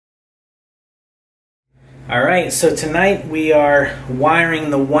Alright, so tonight we are wiring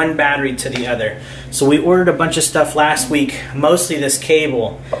the one battery to the other. So we ordered a bunch of stuff last week, mostly this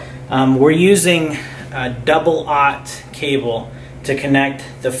cable. We're using a double-aught cable to connect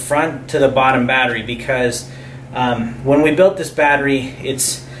the front to the bottom battery because when we built this battery,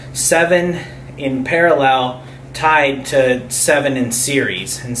 it's 7 in parallel tied to 7 in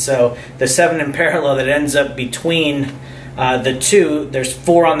series. And so the 7 in parallel that ends up between the two, there's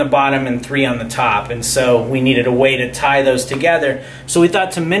 4 on the bottom and 3 on the top, and so we needed a way to tie those together. So we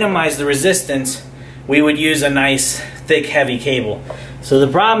thought to minimize the resistance, we would use a nice thick heavy cable. So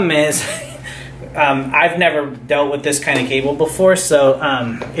the problem is I've never dealt with this kind of cable before, so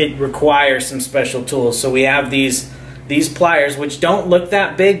it requires some special tools. So we have these pliers, which don't look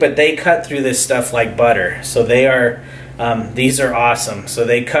that big, but they cut through this stuff like butter. So they are these are awesome. So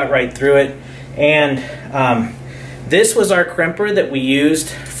they cut right through it. And this was our crimper that we used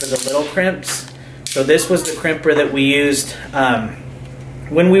for the little crimps. So this was the crimper that we used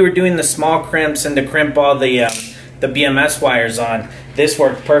when we were doing the small crimps and to crimp all the BMS wires on. This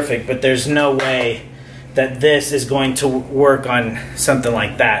worked perfect, but there's no way that this is going to work on something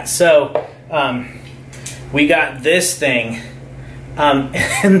like that. So we got this thing,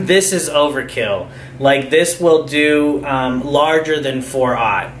 and this is overkill. Like, this will do larger than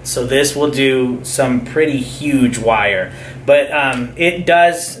 4/0. So this will do some pretty huge wire, but it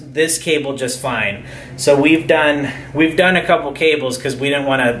does this cable just fine. So we've done a couple cables because we didn't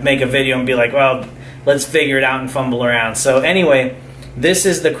want to make a video and be like, well, let's figure it out and fumble around. So anyway, this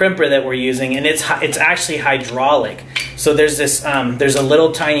is the crimper that we're using, and it's actually hydraulic. So there's this there's a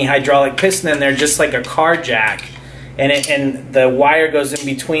little tiny hydraulic piston in there, just like a car jack, and the wire goes in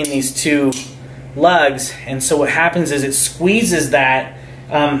between these two lugs, and so what happens is it squeezes that.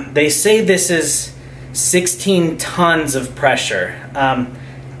 They say this is 16 tons of pressure.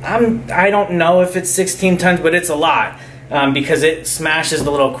 I don't know if it's 16 tons, but it's a lot because it smashes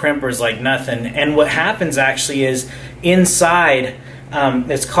the little crimpers like nothing. And what happens actually is inside,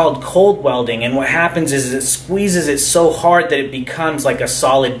 it's called cold welding, and what happens is it squeezes it so hard that it becomes like a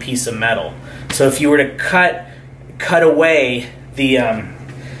solid piece of metal. So if you were to cut away the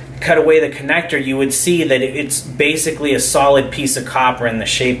connector, you would see that it's basically a solid piece of copper in the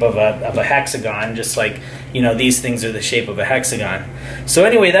shape of a hexagon, just like, you know, these things are the shape of a hexagon. So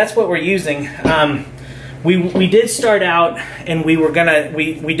anyway, that's what we're using. We did start out, and we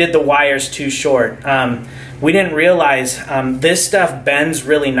did the wires too short. We didn't realize this stuff bends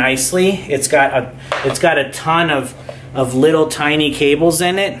really nicely. It's got a ton of little tiny cables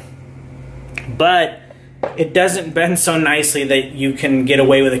in it, but it doesn't bend so nicely that you can get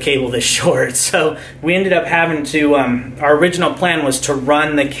away with a cable this short. So we ended up having to, our original plan was to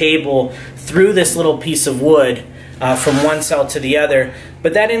run the cable through this little piece of wood from one cell to the other,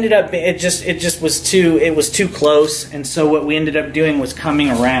 but that ended up, it just was too close, and so what we ended up doing was coming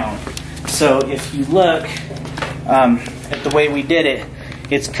around. So if you look at the way we did it,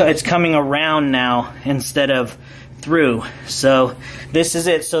 it's coming around now instead of through. So this is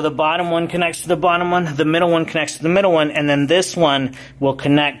it. So the bottom one connects to the bottom one, the middle one connects to the middle one, and then this one will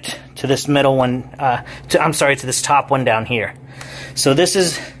connect to this middle one, to this top one down here. So this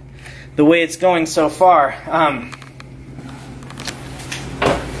is the way it's going so far.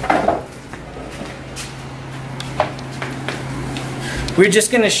 We're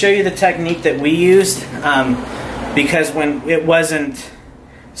just going to show you the technique that we used because when it wasn't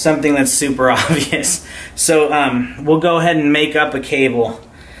something that's super obvious. So we'll go ahead and make up a cable.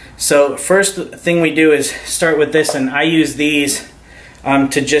 So first thing we do is start with this, and I use these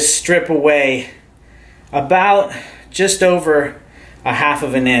to just strip away about just over a ½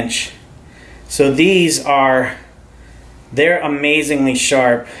 of an inch. So they're amazingly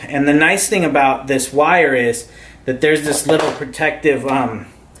sharp, and the nice thing about this wire is that there's this little protective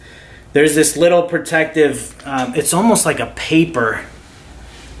it's almost like a paper,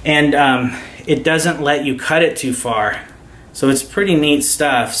 and it doesn't let you cut it too far. So it's pretty neat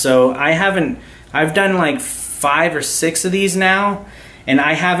stuff. So I've done like 5 or 6 of these now, and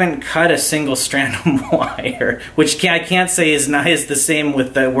I haven't cut a single strand of wire, which I can't say is the same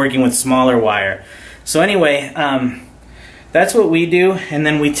with working with smaller wire. So anyway, that's what we do, and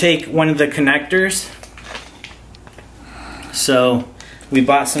then we take one of the connectors. So we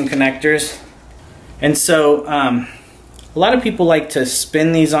bought some connectors, and so a lot of people like to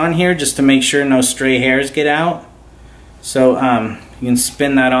spin these on here just to make sure no stray hairs get out. So you can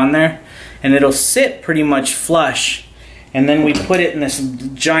spin that on there, and it'll sit pretty much flush, and then we put it in this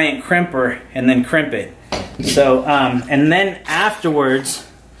giant crimper and then crimp it. So and then afterwards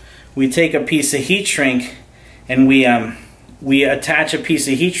we take a piece of heat shrink and we attach a piece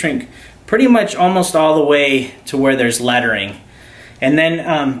of heat shrink pretty much almost all the way to where there's lettering. And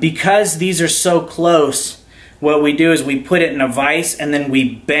then because these are so close, what we do is we put it in a vise and then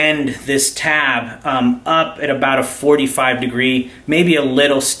we bend this tab up at about a 45-degree, maybe a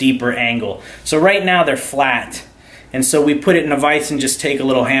little steeper angle. So right now they're flat. And so we put it in a vise and just take a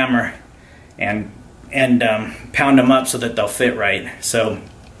little hammer and pound them up so that they'll fit right. So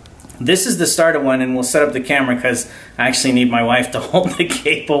this is the start of one, and we'll set up the camera because I actually need my wife to hold the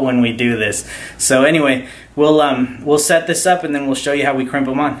cable when we do this. So anyway, we'll set this up and then we'll show you how we crimp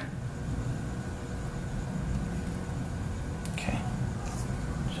them on. Okay,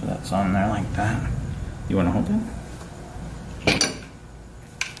 so that's on there like that. You want to hold it?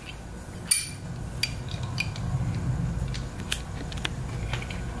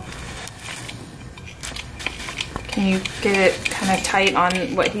 Can you get it kind of tight on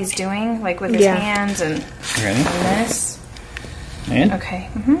what he's doing, like with his hands and this? And? Okay.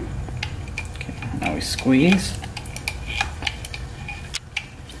 Okay. Now we squeeze.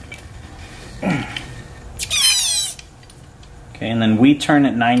 Okay, and then we turn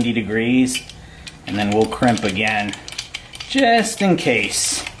it 90 degrees, and then we'll crimp again, just in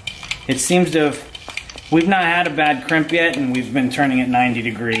case. It seems to have, we've not had a bad crimp yet, and we've been turning it 90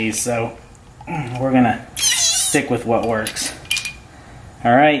 degrees, so we're gonna stick with what works.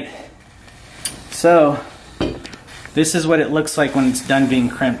 All right, so this is what it looks like when it's done being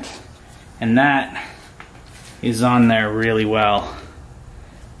crimped, and that is on there really well.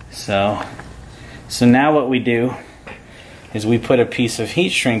 So now what we do is we put a piece of heat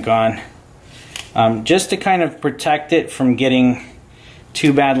shrink on just to kind of protect it from getting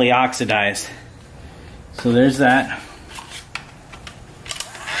too badly oxidized. So there's that.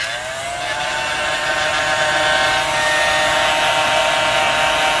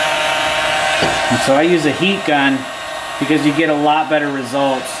 And so I use a heat gun because you get a lot better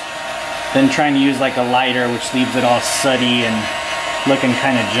results than trying to use like a lighter, which leaves it all sooty and looking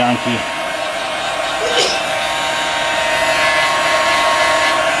kind of junky.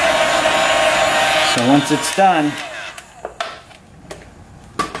 So once it's done,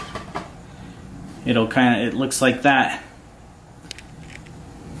 it looks like that.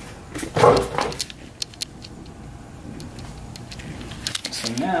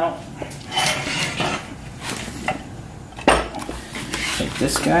 So now, take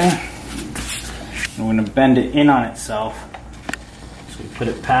this guy, and we're going to bend it in on itself. So we put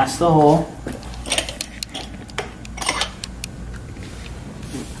it past the hole.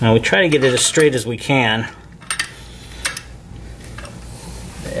 Now we try to get it as straight as we can.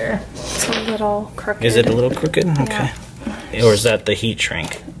 There. It's a little crooked. Is it a little crooked? Okay. Yeah. Or is that the heat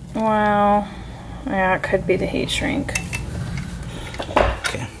shrink? Well, yeah, it could be the heat shrink.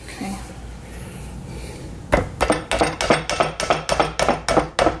 Okay. Okay.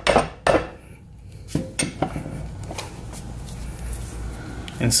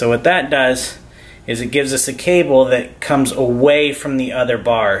 And so what that does is it gives us a cable that comes away from the other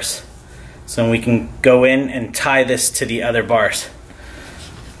bars. So we can go in and tie this to the other bars.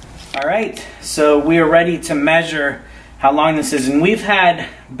 Alright, so we are ready to measure how long this is. And we've had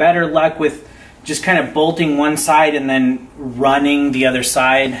better luck with just kind of bolting one side and then running the other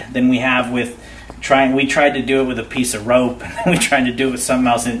side than we have with we tried to do it with a piece of rope, and then we tried to do it with something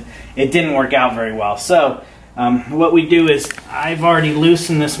else, and it didn't work out very well. So what we do is I've already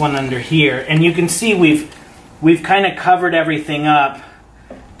loosened this one under here, and you can see we've kind of covered everything up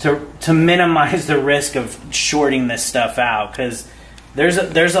to minimize the risk of shorting this stuff out, because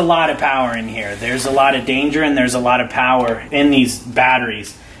there's a lot of power in here. There's a lot of danger and there's a lot of power in these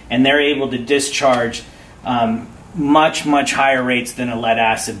batteries, and they're able to discharge much higher rates than a lead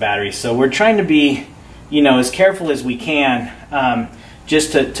acid battery. So we're trying to be, as careful as we can,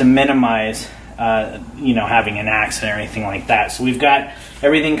 just to minimize having an accident or anything like that. So we've got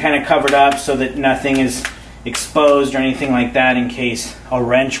everything kind of covered up so that nothing is exposed or anything like that in case a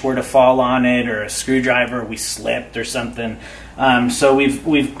wrench were to fall on it or a screwdriver, we slipped or something. So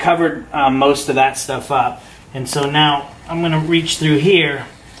we've covered most of that stuff up. And so now I'm going to reach through here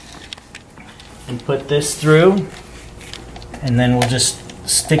and put this through, and then we'll just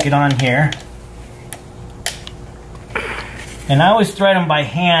stick it on here. And I always thread them by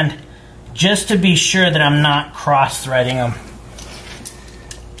hand just to be sure that I'm not cross-threading them.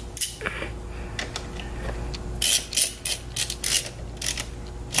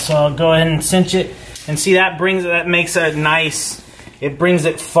 So I'll go ahead and cinch it, and see that makes a nice, it brings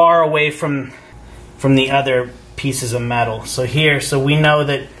it far away from the other pieces of metal. So we know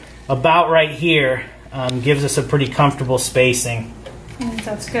that about right here gives us a pretty comfortable spacing. And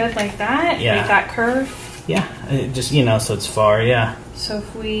that's good like that? Yeah. Like that curve? Yeah, just, so it's far, yeah. So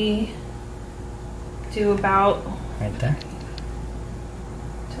if we do about right there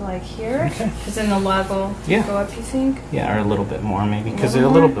to like here. Okay. Because then the lug will go up, you think? Yeah, or a little bit more maybe, because a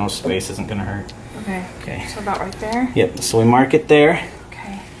little bit of space isn't going to hurt. Okay. Okay. So about right there? Yep, so we mark it there.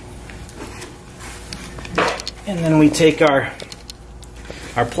 Okay. And then we take our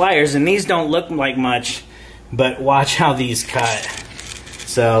pliers, and these don't look like much, but watch how these cut.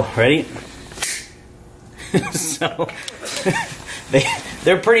 So, ready? So,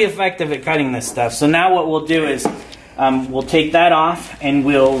 they're pretty effective at cutting this stuff. So now what we'll do is we'll take that off, and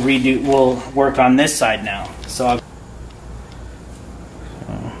we'll work on this side now. So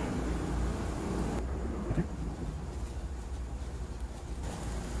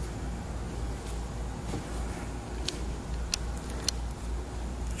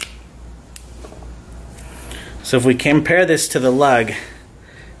So if we compare this to the lug,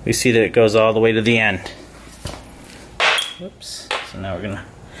 we see that it goes all the way to the end. Whoops. So now we're going to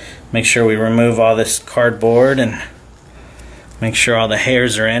make sure we remove all this cardboard and make sure all the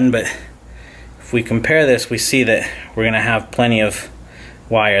hairs are in. But if we compare this, we see that we're going to have plenty of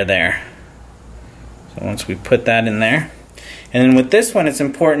wire there. So once we put that in there. And then with this one, it's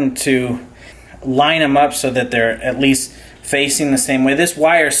important to line them up so that they're at least facing the same way. This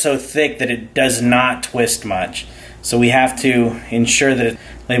wire is so thick that it does not twist much. So we have to ensure that it's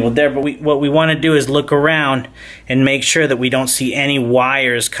labeled there. But what we want to do is look around and make sure that we don't see any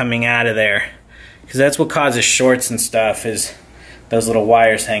wires coming out of there. Because that's what causes shorts and stuff, is those little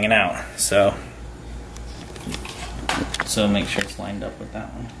wires hanging out. So make sure it's lined up with that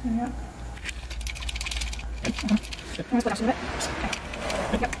one. Yep.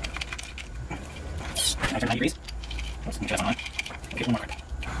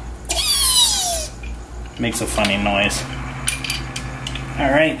 Makes a funny noise.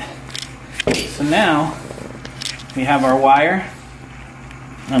 Alright, so now we have our wire,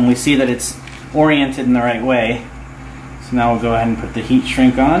 and we see that it's oriented in the right way. So now we'll go ahead and put the heat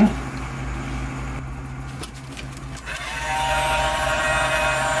shrink on.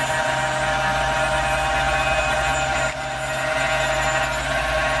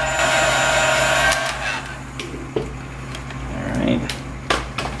 Alright,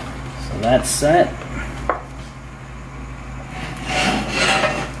 so that's set.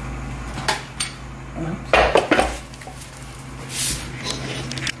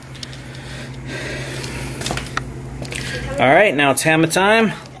 All right, now it's hammer time.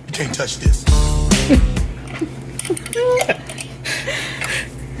 You can't touch this.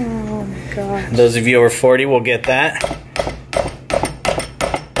 Oh my God. Those of you over 40 will get that.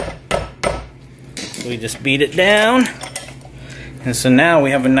 We just beat it down. And so now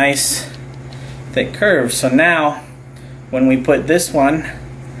we have a nice thick curve. So now when we put this one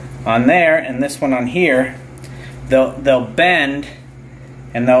on there and this one on here, they'll bend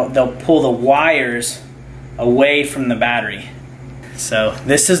and they'll pull the wires away from the battery. So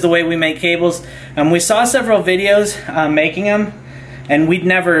this is the way we make cables. We saw several videos making them, and we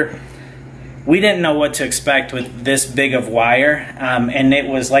didn't know what to expect with this big of wire. And it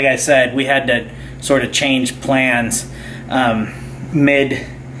was, like I said, we had to sort of change plans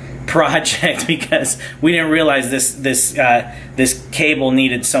mid-project because we didn't realize this cable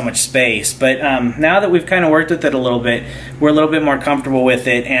needed so much space. But now that we've kind of worked with it a little bit, we're a little bit more comfortable with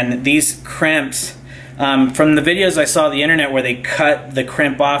it. And these crimps, from the videos I saw on the internet where they cut the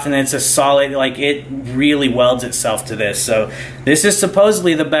crimp off and it's a solid, like, it really welds itself to this. So this is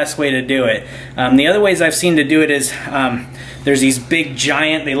supposedly the best way to do it. The other ways I've seen to do it is there's these big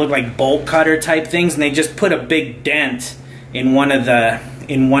giant, they look like bolt cutter type things, and they just put a big dent in one of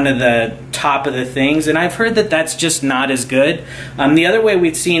the top of the things, and I've heard that that's just not as good. The other way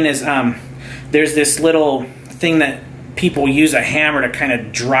we've seen is there's this little thing that people use a hammer to kind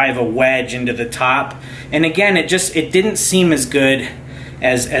of drive a wedge into the top, and again it didn't seem as good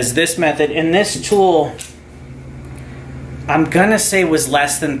as this method. And this tool, I'm gonna say, was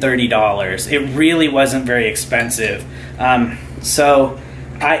less than $30. It really wasn't very expensive. So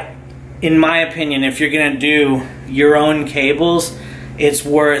in my opinion, if you're gonna do your own cables, it's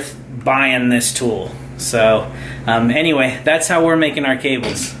worth buying this tool. So anyway, that's how we're making our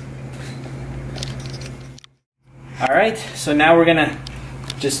cables. Alright, so now we're gonna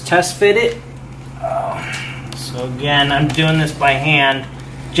just test fit it. So again, I'm doing this by hand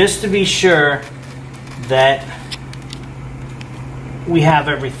just to be sure that we have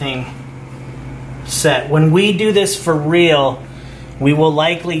everything set. When we do this for real, we will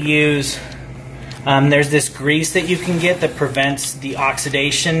likely use, there's this grease that you can get that prevents the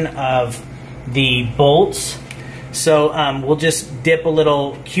oxidation of the bolts. So we'll just dip a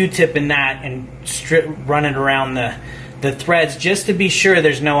little Q-tip in that and run it around the threads just to be sure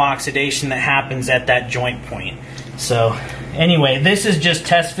there's no oxidation that happens at that joint point. So anyway, this is just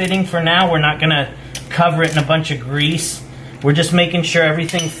test fitting for now. We're not going to cover it in a bunch of grease. We're just making sure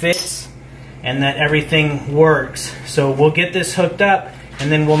everything fits and that everything works. So we'll get this hooked up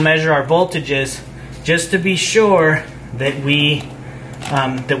and then we'll measure our voltages just to be sure that we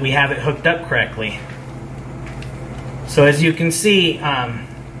have it hooked up correctly. So as you can see,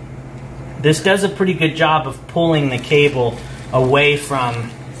 this does a pretty good job of pulling the cable away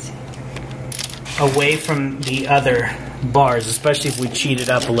from the other bars, especially if we cheat it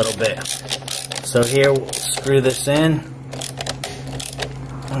up a little bit. So here, we'll screw this in.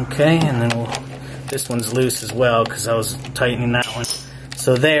 Okay, and then this one's loose as well because I was tightening that one.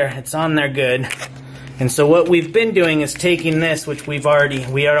 So there, it's on there good. And so what we've been doing is taking this, which we had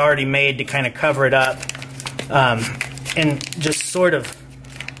already made to kind of cover it up, and just sort of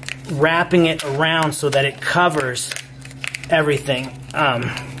wrapping it around so that it covers everything,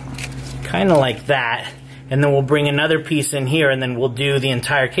 kind of like that. And then we'll bring another piece in here and then we'll do the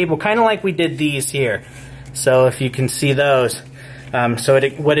entire cable, kind of like we did these here. So if you can see those. So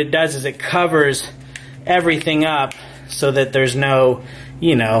what it does is it covers everything up so that there's no,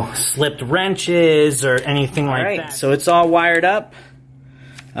 you know, slipped wrenches or anything like that. So it's all wired up.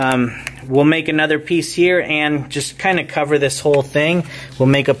 We'll make another piece here and just kind of cover this whole thing. We'll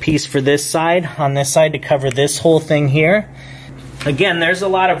make a piece for this side, on this side, to cover this whole thing here. Again, there's a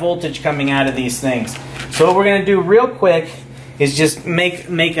lot of voltage coming out of these things. So what we're going to do real quick is just make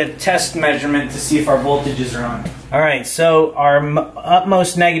a test measurement to see if our voltages are on. Alright, so our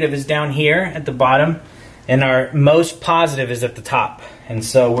utmost negative is down here at the bottom, and our most positive is at the top. And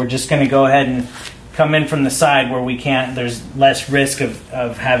so we're just going to go ahead and come in from the side where we can't, there's less risk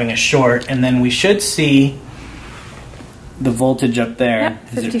of having a short, and then we should see the voltage up there. Yep,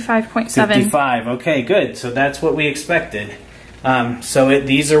 55.7. 55, okay, good. So that's what we expected.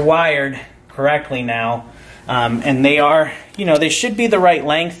 These are wired correctly now, and they are, you know, they should be the right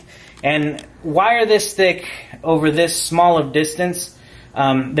length. And wire this thick over this small of distance,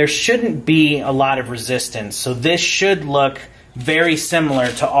 there shouldn't be a lot of resistance. So this should look very similar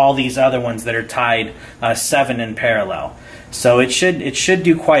to all these other ones that are tied 7 in parallel. So it should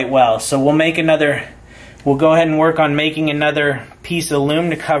do quite well. So we'll go ahead and work on making another piece of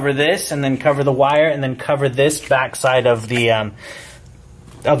loom to cover this, and then cover the wire, and then cover this backside of the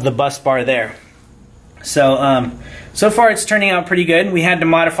bus bar there. So so far it's turning out pretty good. We had to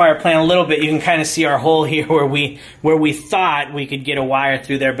modify our plan a little bit. You can kind of see our hole here where we thought we could get a wire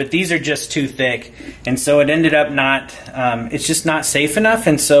through there, but these are just too thick, and so it ended up not. It's just not safe enough,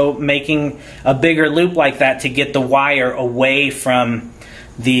 and so making a bigger loop like that to get the wire away from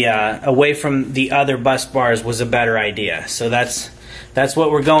the other bus bars was a better idea. So that's what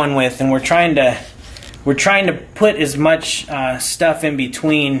we're going with, and we're trying to put as much stuff in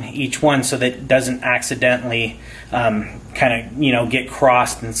between each one so that it doesn't accidentally kind of, you know, get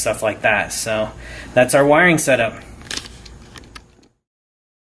crossed and stuff like that. So that's our wiring setup.